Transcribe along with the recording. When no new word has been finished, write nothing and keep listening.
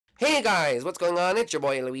Hey guys, what's going on? It's your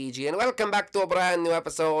boy Luigi, and welcome back to a brand new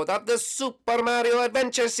episode of the Super Mario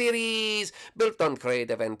Adventure Series, built on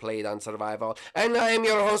creative and played on survival. And I am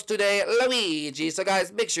your host today, Luigi. So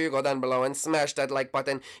guys, make sure you go down below and smash that like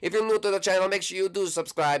button. If you're new to the channel, make sure you do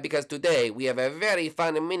subscribe, because today we have a very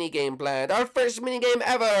fun mini game planned. Our first mini game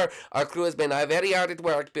ever. Our crew has been very hard at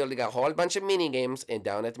work building a whole bunch of mini games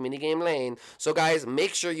down at Minigame Lane. So guys,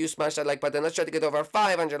 make sure you smash that like button. Let's try to get over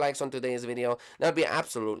 500 likes on today's video. That'd be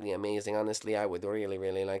absolutely amazing. Honestly, I would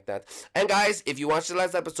really like that. And guys, if you watched the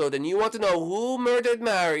last episode and you want to know who murdered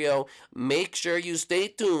Mario, make sure you stay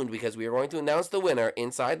tuned, because we are going to announce the winner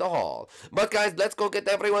inside the hall. But guys, let's go get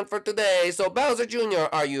everyone for today. So Bowser Jr.,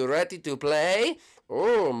 are you ready to play?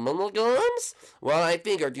 Oh, minigames? Well, I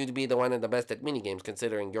figured you'd be the one and the best at minigames,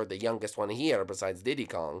 considering you're the youngest one here besides Diddy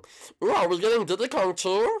Kong. Oh, are we getting Diddy Kong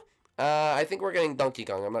too? I think we're getting Donkey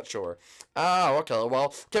Kong. I'm not sure. Oh, okay.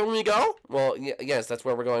 Well, can we go? Well, yes, that's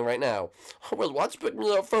where we're going right now. Oh, well, what's picking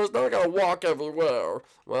me up first? Now I gotta walk everywhere.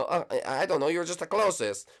 Well, I don't know. You're just the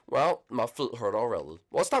closest. Well, my foot hurt already.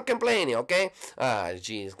 Well, stop complaining, okay?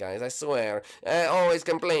 Jeez, guys, I swear. Always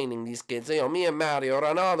complaining, these kids. You know, me and Mario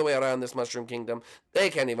run all the way around this Mushroom Kingdom. They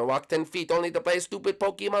can't even walk 10 feet only to play stupid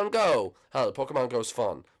Pokemon Go. Hell, Pokemon Go's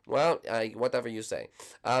fun. Well, whatever you say.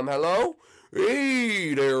 Hello?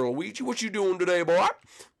 Hey there, Luigi. What you doing today, boy?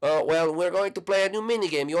 Well, we're going to play a new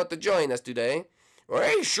minigame. You want to join us today?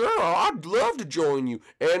 Hey, sure. I'd love to join you.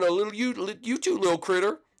 And you too, little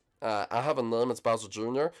critter. I have a name. It's Bowser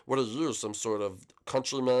Jr. What is you, some sort of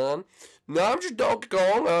countryman? No, I'm just Donkey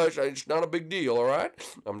Kong. It's not a big deal, all right?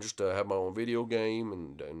 I'm just have my own video game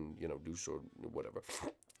and you know, do sort of whatever.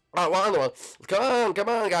 Oh, well, anyway, come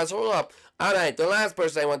on, guys, hold up. Alright, the last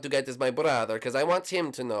person I want to get is my brother, because I want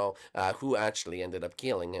him to know who actually ended up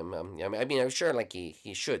killing him. I mean, I'm sure, like,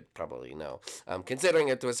 he should probably know, considering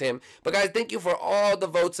it was him. But, guys, thank you for all the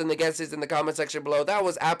votes and the guesses in the comment section below. That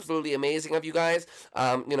was absolutely amazing of you guys.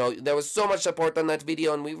 You know, there was so much support on that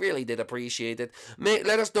video, and we really did appreciate it.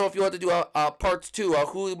 Let us know if you want to do a part 2,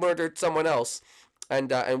 who murdered someone else,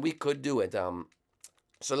 and we could do it.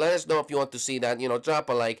 So let us know if you want to see that. You know, drop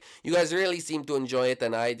a like. You guys really seem to enjoy it,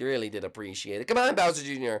 and I really did appreciate it. Come on, Bowser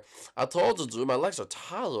Jr. I told you, dude. My legs are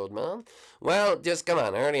tired, man. Well, just come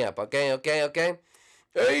on. Hurry up, okay?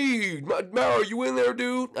 Hey, Mario, you in there,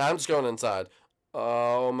 dude? I'm just going inside.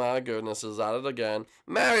 Oh, my goodness. Is that it again?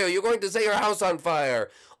 Mario, you're going to set your house on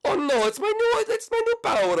fire. Oh no, it's my new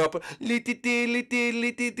power up. Look at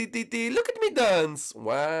me dance.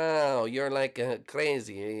 Wow, you're like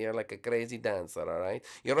crazy. You're like a crazy dancer, all right?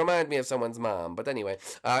 You remind me of someone's mom. But anyway,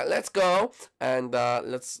 let's go and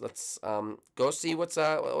let's go see what's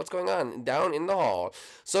going on down in the hall.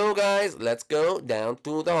 So guys, let's go down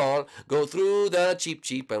to the hall. Go through the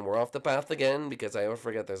cheap, and we're off the path again because I always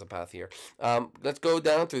forget there's a path here. Let's go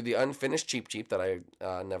down through the unfinished cheap that I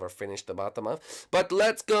never finished the bottom of. But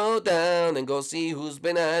let's go down and go see who's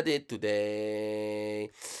been added today.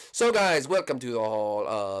 So guys, welcome to the Hall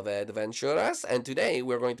of Adventurers, and today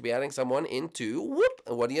we're going to be adding someone into, whoop,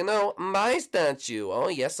 what do you know, my statue. Oh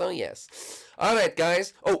yes, oh yes. Alright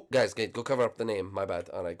guys, oh guys, go cover up the name, my bad.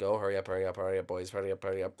 Alright, go, hurry up boys, hurry up.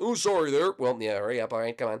 Oh, sorry there. Well, yeah, hurry up,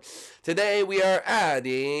 alright, come on. Today we are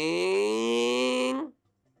adding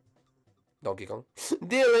Donkey Kong.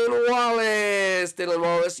 Dylan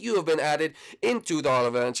Wallace, you have been added into the Hall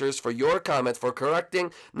of Adventures for your comment for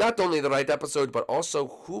correcting not only the right episode, but also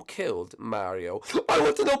who killed Mario. I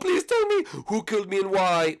want to know, please tell me who killed me and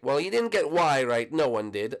why. Well, you didn't get why right, no one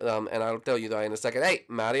did, and I'll tell you that in a second. Hey,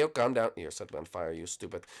 Mario, calm down. You're set on fire, you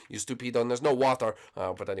stupido, and there's no water.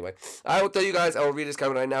 But anyway, I will tell you guys, I will read his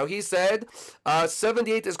comment right now. He said,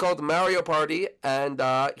 78 is called Mario Party, and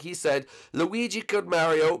he said, Luigi killed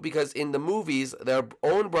Mario because in the movies, their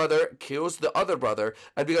own brother kills the other brother,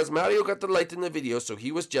 and because Mario got the light in the video, so he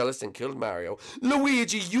was jealous and killed Mario.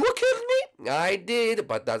 Luigi, you killed me? I did,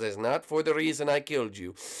 but that is not for the reason I killed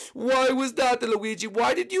you. Why was that, Luigi?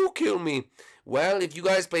 Why did you kill me? Well, if you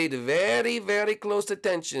guys paid very close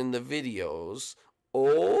attention in the videos,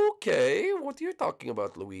 okay, what are you talking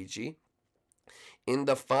about, Luigi? In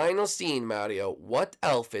the final scene, Mario, what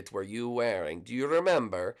outfit were you wearing? Do you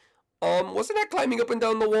remember? Wasn't that climbing up and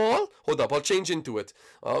down the wall? Hold up, I'll change into it.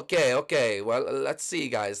 Okay. Well, let's see,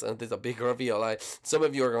 guys. There's a big reveal. Some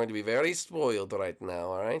of you are going to be very spoiled right now,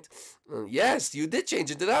 alright? Yes, you did change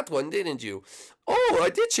into that one, didn't you? Oh, I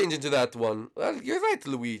did change into that one. Well, you're right,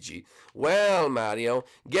 Luigi. Well, Mario,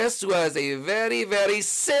 guess who has a very, very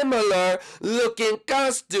similar looking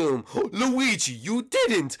costume? Luigi, you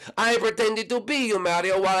didn't! I pretended to be you,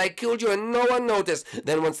 Mario, while I killed you and no one noticed.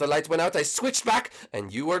 Then once the lights went out, I switched back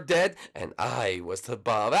and you were dead and I was the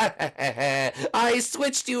Bob. I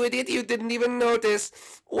switched, you idiot, you didn't even notice.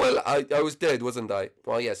 Well, I was dead, wasn't I?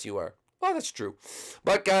 Well, yes, you are. Well, that's true.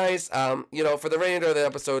 But guys, you know, for the remainder of the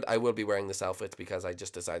episode, I will be wearing this outfit because I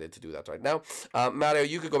just decided to do that right now. Mario,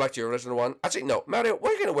 you could go back to your original one. Actually, no, Mario,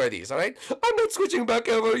 we're going to wear these, all right? I'm not switching back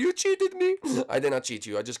ever. You cheated me. I did not cheat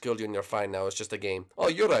you. I just killed you and you're fine now. It's just a game. Oh,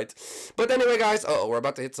 you're right. But anyway, guys, we're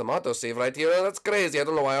about to hit some autosave right here. That's crazy. I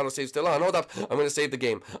don't know why autosave's still on. Hold up. I'm going to save the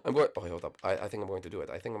game. Hold up. I think I'm going to do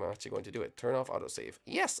it. I think I'm actually going to do it. Turn off autosave.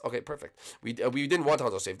 Yes. Okay, perfect. We didn't want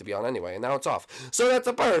autosave to be on anyway, and now it's off. So that's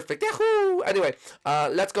a perfect. Yahoo! Anyway,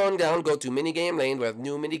 let's go on down, go to minigame lane where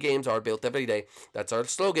new minigames are built every day. That's our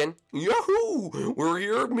slogan. Yahoo! We're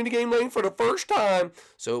here at minigame lane for the first time.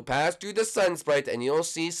 So pass through the sun sprite and you'll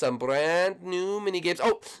see some brand new minigames.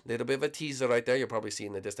 Oh, little bit of a teaser right there. You'll probably see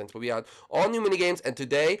in the distance. But we have all new minigames and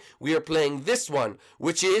today we are playing this one,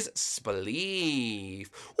 which is Spleef.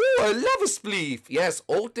 Oh, I love a Spleef. Yes,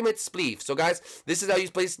 ultimate Spleef. So guys, this is how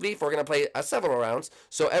you play Spleef. We're going to play several rounds.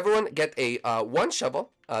 So everyone get a one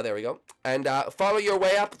shovel. There we go. And follow your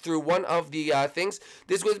way up through one of the things.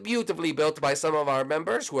 This was beautifully built by some of our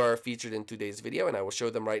members who are featured in today's video, and I will show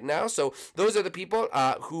them right now. So those are the people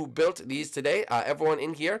who built these today. Everyone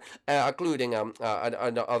in here, including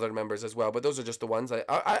other members as well. But those are just the ones.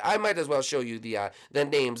 I might as well show you the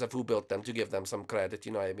names of who built them to give them some credit.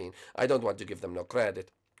 You know what I mean? I don't want to give them no credit.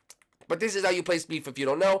 But this is how you play Spleef if you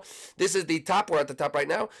don't know. This is the top. We're at the top right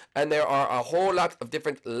now. And there are a whole lot of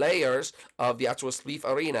different layers of the actual Spleef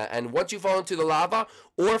arena. And once you fall into the lava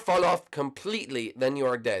or fall off completely, then you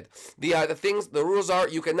are dead. The rules are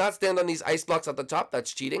you cannot stand on these ice blocks at the top.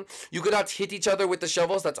 That's cheating. You cannot hit each other with the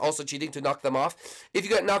shovels. That's also cheating to knock them off. If you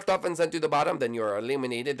get knocked off and sent to the bottom, then you're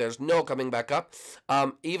eliminated. There's no coming back up.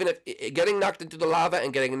 Even if getting knocked into the lava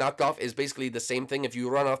and getting knocked off is basically the same thing if you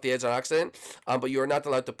run off the edge on accident. But you're not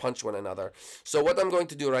allowed to punch one another. So what I'm going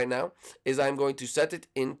to do right now is I'm going to set it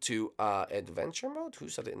into adventure mode. Who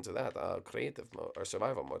set it into that? Creative mode or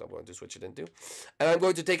survival mode. I'm going to switch it into. And I'm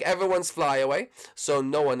going to take everyone's fly away so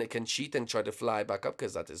no one can cheat and try to fly back up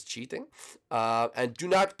because that is cheating. And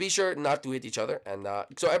be sure not to hit each other. And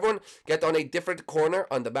so everyone get on a different corner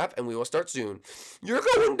on the map and we will start soon. You're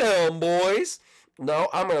going down, boys. No,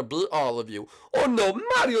 I'm going to beat all of you. Oh no,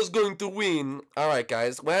 Mario's going to win. Alright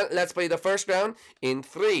guys, well, let's play the first round in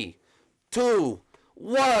 3, 2,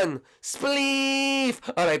 1, Spleef!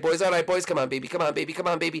 Alright boys, come on baby,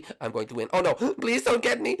 I'm going to win. Oh no, please don't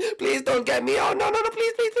get me, oh no,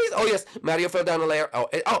 please. Oh yes, Mario fell down a layer. Oh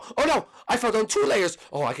no, I fell down 2 layers.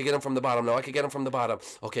 Oh, I could get him from the bottom. No, I could get him from the bottom.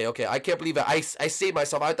 Okay, I can't believe it. I saved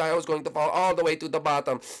myself. I thought I was going to fall all the way to the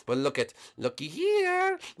bottom. But looky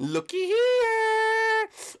here.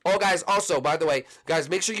 Oh guys, also, by the way, guys,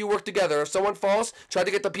 make sure you work together. If someone falls, try to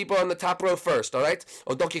get the people on the top row first, alright?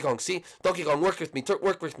 Oh, Donkey Kong, see? Donkey Kong, work with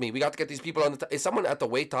me. We got to get these people on the top. Is someone at the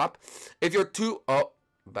way top? If you're too... Oh,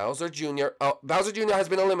 Bowser Jr. Oh, Bowser Jr. has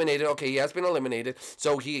been eliminated. Okay, he has been eliminated,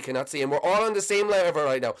 so he cannot see him. We're all on the same level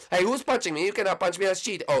right now. Hey, who's punching me? You cannot punch me. That's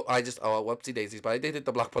cheat. Oh, whoopsie daisies, but I did hit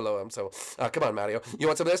the block below him, so come on, Mario. You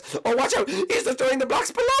want some of this? Oh, watch out. He's destroying the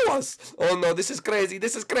blocks below us. Oh, no, this is crazy.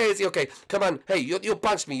 Okay, come on. Hey, you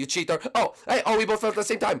punched me, you cheater. Oh, hey, we both fell at the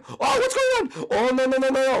same time. Oh, what's going on? Oh,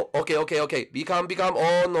 no. Okay. Be calm.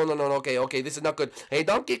 Oh, no. Okay, this is not good. Hey,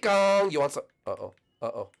 Donkey Kong. You want some? Uh-oh.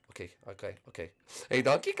 Okay. Hey,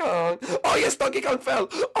 Donkey Kong. Oh, yes, Donkey Kong fell.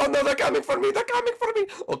 Oh, no, they're coming for me.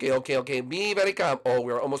 Okay. Be very calm. Oh,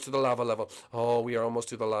 we are almost to the lava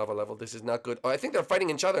level. This is not good. Oh, I think they're fighting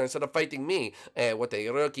each other instead of fighting me. What a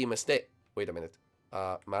rookie mistake. Wait a minute.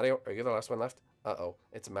 Mario, are you the last one left? Uh-oh,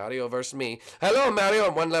 it's Mario versus me. Hello, Mario,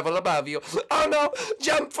 I'm 1 level above you. Oh no,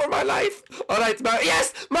 jump for my life. Alright,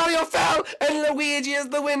 yes, Mario fell, and Luigi is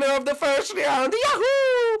the winner of the first round.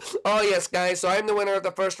 Yahoo! Oh yes, guys, so I'm the winner of the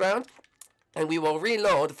first round. And we will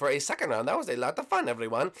reload for a second round. That was a lot of fun,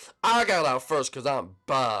 everyone. I got out first because I'm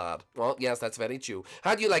bad. Well, yes, that's very true.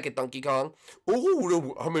 How do you like it, Donkey Kong?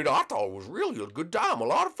 Oh, I thought it was really a good time. A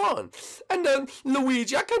lot of fun. And then,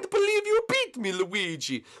 Luigi, I can't believe you beat me,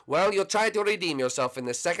 Luigi. Well, you'll try to redeem yourself in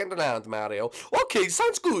the second round, Mario. Okay,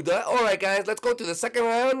 sounds good. Alright, guys, let's go to the second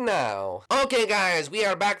round now. Okay, guys, we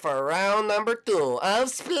are back for round number 2 of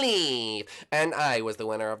Spleef. And I was the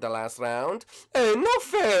winner of the last round. Hey, no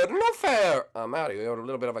fair. there, Mario, you had a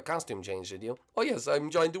little bit of a costume change, did you? Oh, yes, I'm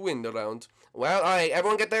trying to win the round. Well, all right,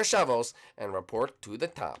 everyone get their shovels and report to the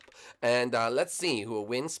top. And let's see who will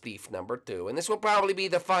win Spleef number 2. And this will probably be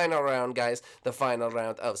the final round, guys. The final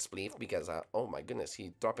round of Spleef because, oh my goodness,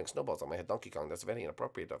 he's dropping snowballs on my head, Donkey Kong. That's very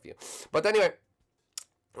inappropriate of you. But anyway,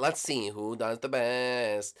 let's see who does the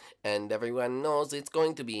best. And everyone knows it's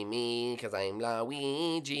going to be me because I'm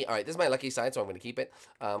Luigi. All right, this is my lucky side, so I'm going to keep it.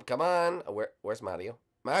 Come on. Where's Mario?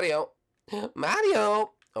 Mario.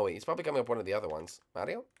 Mario. Oh, wait, he's probably coming up one of the other ones.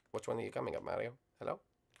 Mario? Which one are you coming up, Mario? Hello?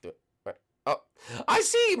 Do it. Where? Oh, I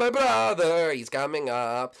see my brother. He's coming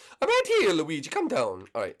up. I'm right here, Luigi. Come down.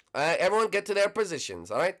 All right. Everyone get to their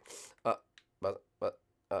positions. All right.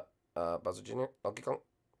 Bowser Jr. Donkey Kong.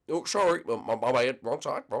 Oh, sorry. My bad. Wrong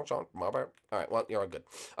side. My bad. All right. Well, you're all good.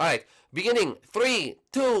 All right. Beginning. 3,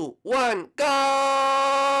 2, 1,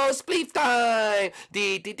 go! Spleef time!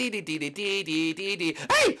 Hey!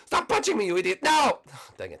 Stop punching me, you idiot! No!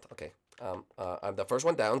 Dang it. Okay. I'm the first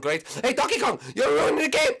one down. Great. Hey, Donkey Kong, you're ruining the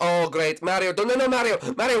game. Oh, great. Mario, no, Mario.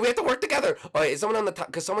 Mario, we have to work together. Oh, is someone on the top?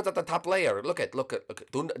 Because someone's at the top layer. Look at.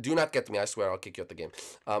 Do not get me. I swear I'll kick you out the game.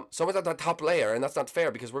 Someone's at the top layer, and that's not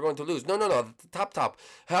fair because we're going to lose. No. The top.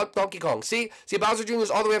 Help Donkey Kong. See, Bowser Jr.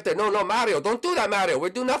 is all the way up there. No, Mario. Don't do that, Mario.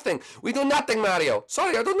 We do nothing. We do nothing, Mario.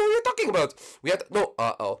 Sorry, I don't know what you're talking about. We have to. No.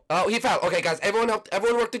 Oh, he fell. Okay, guys. Everyone help.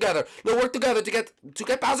 Everyone work together. No, work together to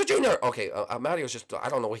get Bowser Jr. Okay. Mario's just. I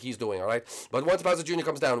don't know what he's doing. All right. But once Bowser Jr.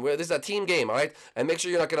 comes down, this is a team game, all right? And make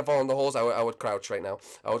sure you're not going to fall in the holes. I would crouch right now.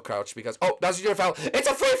 I would crouch because... Oh, Bowser Jr. fell. It's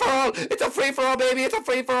a free-for-all. It's a free-for-all, baby. It's a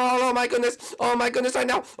free-for-all. Oh, my goodness. Oh, my goodness right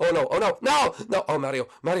now. Oh, no. No. Oh, Mario.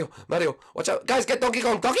 Watch out. Guys, get Donkey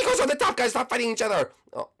Kong. Donkey Kong's on the top, guys. Stop fighting each other.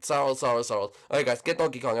 Oh, sorry. All right, guys, get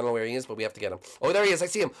Donkey Kong. I don't know where he is, but we have to get him. Oh, there he is. I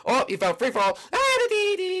see him. Oh, he fell. Free-for-all.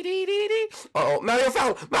 Uh-oh, Mario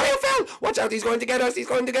fell. Watch out. He's going to get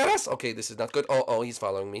us. Okay, this is not good. Oh, he's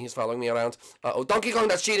following me around. Uh-oh, Donkey Kong,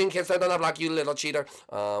 that's cheating. Can't stand on that block, you little cheater.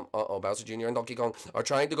 Bowser Jr. and Donkey Kong are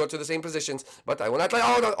trying to go to the same positions, but I will not let...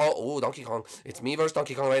 Oh, Donkey Kong. It's me versus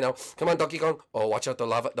Donkey Kong right now. Come on, Donkey Kong. Oh, watch out, the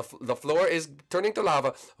lava. The floor is turning to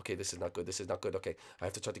lava. Okay, this is not good. Okay, I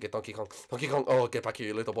have to try to get Donkey Kong. Oh, get back here,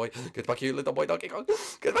 you little boy. Donkey Kong.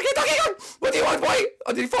 Get back here, Donkey Kong. What do you want, boy?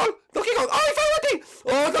 Oh, did he fall? Donkey Kong. Oh, he fell with me.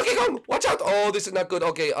 Oh, Donkey Kong. Watch out. Oh, this is not good.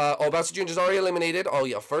 Okay, Bowser Jr. is already eliminated. Oh,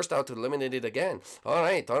 yeah, first out to eliminate it again. All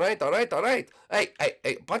right.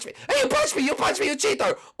 Hey, punch me. Hey, you punch me, you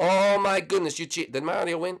cheater. Oh, my goodness, you cheat. Did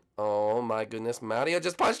Mario win? Oh, my goodness, Mario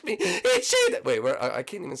just punched me. He cheated. Wait, I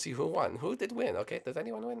can't even see who won. Who did win? Okay, does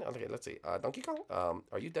anyone win? Okay, let's see. Donkey Kong,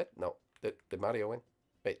 are you dead? No. Did Mario win?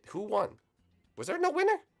 Wait, who won? Was there no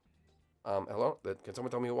winner? Hello? Can someone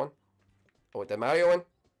tell me who won? Oh, wait, did Mario win?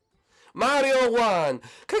 Mario won!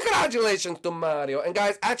 Congratulations to Mario. And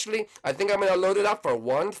guys, actually, I think I'm going to load it up for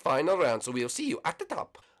one final round. So we'll see you at the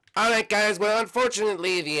top. Alright guys, well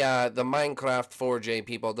unfortunately the Minecraft 4J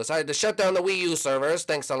people decided to shut down the Wii U servers,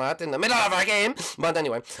 thanks a lot, in the middle of our game. But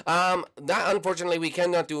anyway, that unfortunately we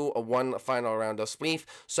cannot do one final round of Spleef,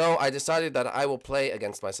 so I decided that I will play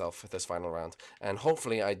against myself this final round. And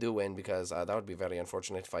hopefully I do win, because that would be very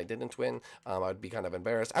unfortunate if I didn't win. I would be kind of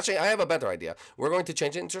embarrassed. Actually, I have a better idea. We're going to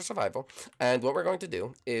change it into survival, and what we're going to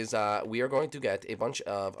do is we are going to get a bunch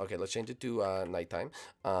of, okay, let's change it to nighttime.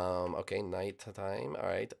 Okay, nighttime,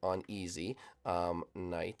 alright. On easy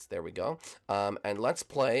night, there we go, and let's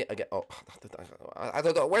play again. Oh, I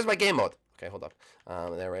don't know, where's my game mode? Okay, hold up.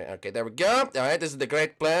 There we go. All right, this is the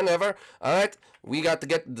great plan ever. All right, we got to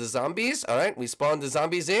get the zombies. All right, we spawned the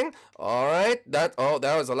zombies in. All right, that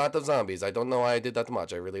was a lot of zombies. I don't know why I did that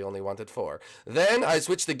much. I really only wanted 4. Then I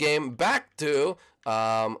switched the game back to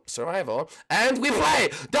survival, and we play.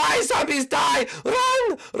 Die, zombies, die!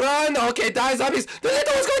 Run! Okay, die, zombies. The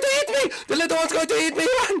little one's going to eat me.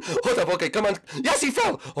 Run! Hold up. Okay, come on. Yes, he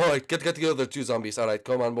fell. All right, get the other 2 zombies. All right,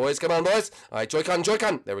 come on, boys. All right,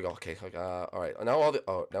 Joy-Con. There we go. Okay. All right. Now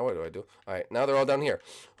now what do I do? All right, now they're all down here.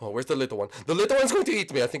 Oh, where's the little one? The little one's going to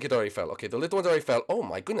eat me. I think it already fell. Okay, the little one's already fell. Oh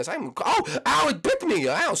my goodness, ow, it bit me.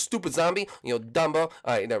 Ow, stupid zombie. You know, Dumbo. All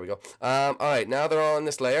right, there we go. All right, now they're all in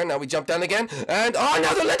this layer. Now we jump down again, and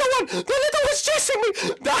now the little one's chasing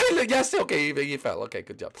me. Die. Yes, okay, he fell. Okay,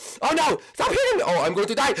 good job. Oh no, stop hitting me. Oh, I'm going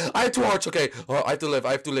to die. I have 2 hearts. Okay. Oh, I have to live.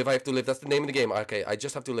 That's the name of the game. Okay, I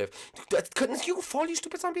just have to live. Couldn't you fall, you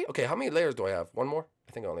stupid zombie? Okay, how many layers do I have? 1 more?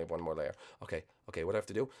 I think I only have 1 more layer. Okay, what do I have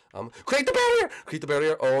to do? Create the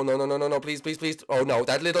barrier. Oh, no, please. Oh, no,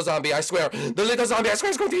 that little zombie, I swear. The little zombie, I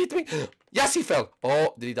swear, is going to eat me. Yes, he fell.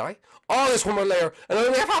 Oh, did he die? Oh, there's one more layer. And I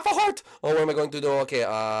only have half a heart. Oh, what am I going to do? Okay,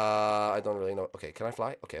 I don't really know. Okay, can I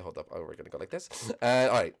fly? Okay, hold up. Oh, we're going to go like this.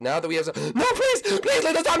 Alright, now that we have some... No, please,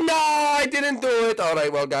 let us down. No, I didn't do it.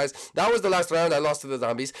 Alright, well, guys, that was the last round. I lost to the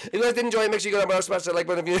zombies. If you guys did enjoy it, make sure you go down below, smash that like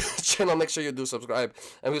button. If you're new to the channel, make sure you do subscribe.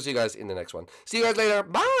 And we'll see you guys in the next one. See you guys later.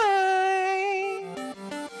 Bye.